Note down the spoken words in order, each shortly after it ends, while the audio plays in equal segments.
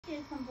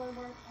did some blood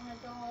work on a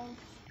dog.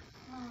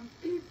 And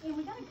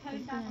we got a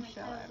code back on the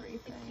code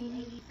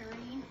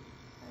 6083. And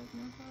I was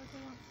thinking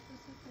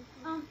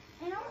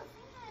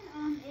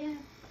if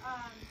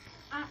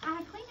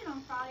I cleaned it on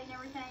Friday and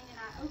everything, and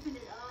I opened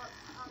it up,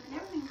 and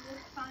everything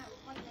looked fine. It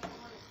was like maybe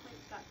one of the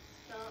clips got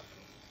stuck.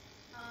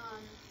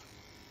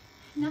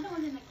 Nothing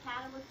was in the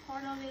catalyst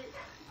part of it.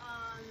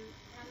 And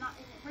I'm not,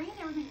 and it ran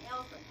everything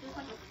else, but just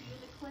like a few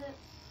of the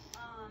clips.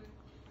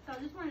 So I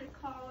just wanted to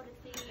call to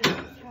see if you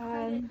could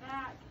put it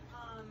back.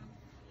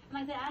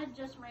 Like I said, I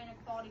just ran a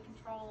quality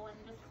control and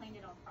just cleaned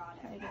it on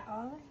Friday. Try to get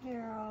all the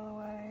hair all the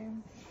way.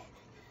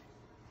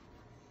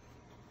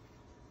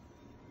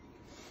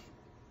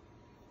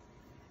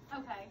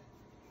 Okay.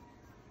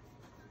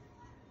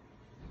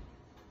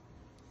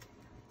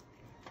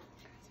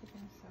 It's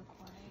been so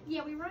quiet.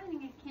 Yeah, we were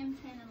running a Kim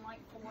 10 and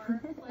Light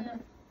 4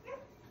 clip.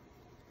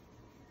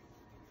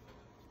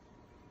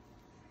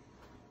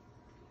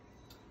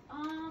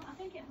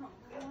 I think it, hold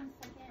on 1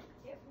 second.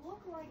 It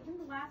looked like, I think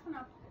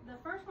the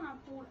first one I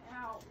pulled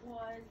out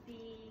was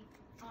the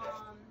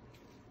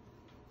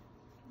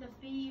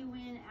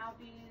BUN,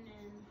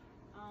 albumin,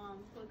 and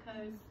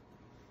glucose.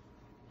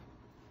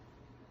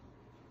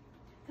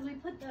 Because we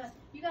put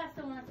you guys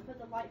still want us to put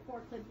the Light 4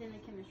 clips in the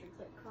chemistry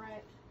clip,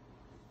 correct?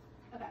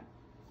 Okay.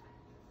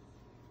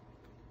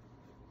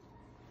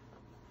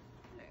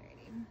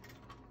 Alrighty.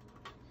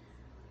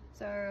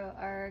 So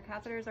our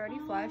catheter is already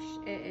flush.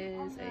 It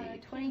is a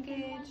 20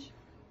 gauge.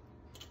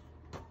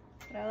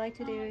 What I like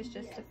to do is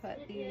just to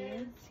put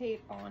the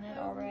tape on it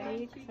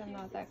already because I'm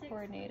not that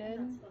coordinated.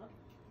 It's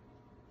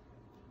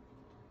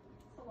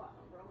a lot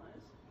of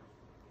umbrellas.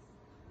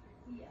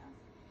 Yeah.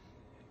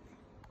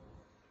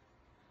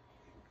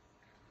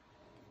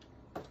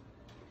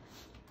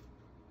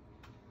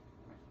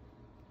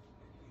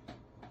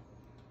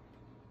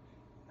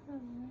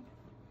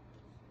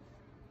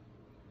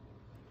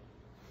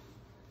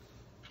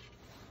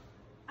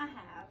 I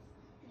have.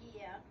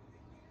 Yeah.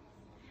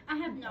 I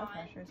have not.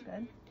 Blood pressure's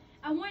good.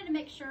 I wanted to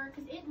make sure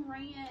because it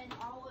ran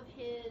all of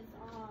his,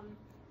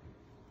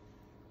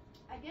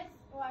 I guess,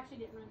 well, actually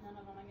didn't run none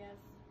of them, I guess.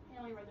 He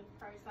only read the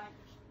price like.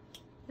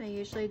 I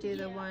usually do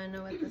the one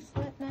with the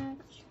slit neck.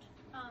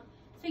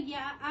 So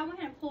yeah, I went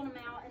ahead and pulled them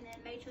out and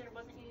then made sure there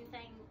wasn't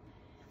anything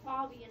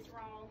obvious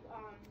wrong,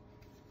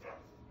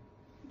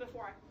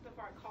 before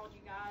I called you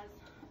guys,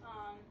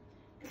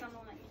 because I'm the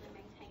one that usually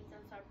maintains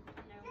them, so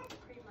I know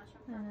pretty much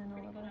And then a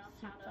pretty little good on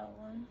how to seatbelt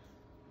one.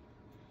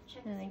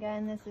 check And the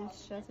again, this seatbelt.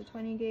 is just a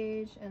 20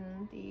 gauge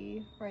and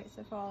the right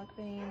cephalic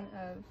vein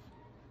of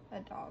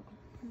a dog.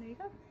 And there you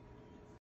go.